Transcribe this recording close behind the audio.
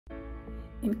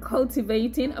in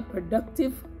cultivating a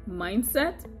productive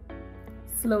mindset,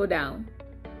 slow down.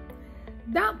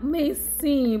 That may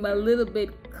seem a little bit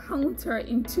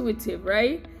counterintuitive,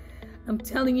 right? I'm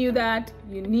telling you that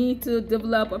you need to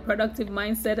develop a productive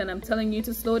mindset, and I'm telling you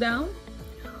to slow down.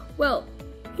 Well,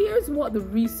 here's what the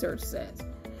research says,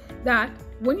 that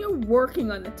when you're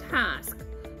working on a task,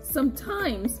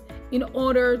 sometimes in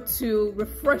order to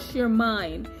refresh your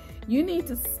mind, you need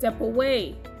to step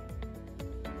away,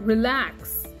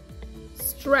 relax,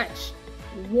 stretch,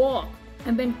 walk,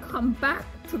 and then come back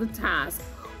to the task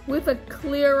with a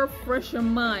clearer, fresher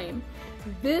mind.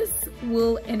 This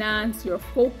will enhance your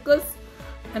focus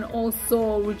and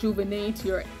also rejuvenate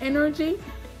your energy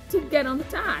to get on the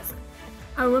task.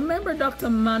 I remember Dr.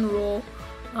 Miles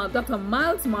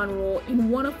Monroe, in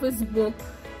one of his books,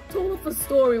 told of a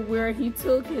story where he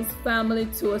took his family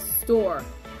to a store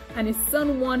and his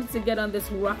son wanted to get on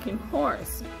this rocking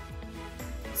horse.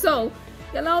 So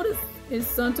he allowed his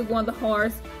son to go on the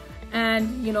horse,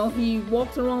 and he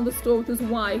walked around the store with his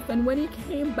wife, and when he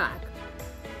came back,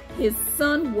 his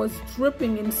son was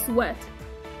dripping in sweat,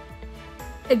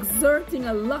 exerting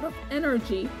a lot of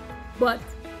energy, but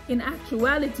in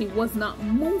actuality was not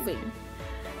moving.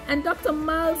 And Dr.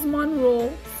 Miles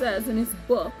Monroe says in his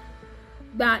book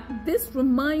that this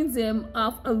reminds him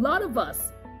of a lot of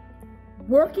us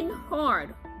working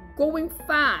hard, going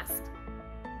fast,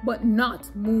 but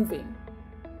not moving.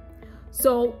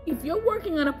 So if you're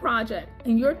working on a project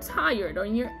and you're tired or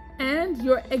you're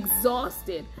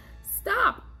exhausted,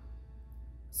 stop,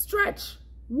 stretch,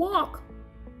 walk,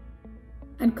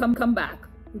 and come back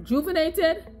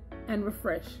rejuvenated and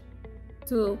refreshed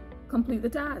to complete the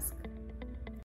task.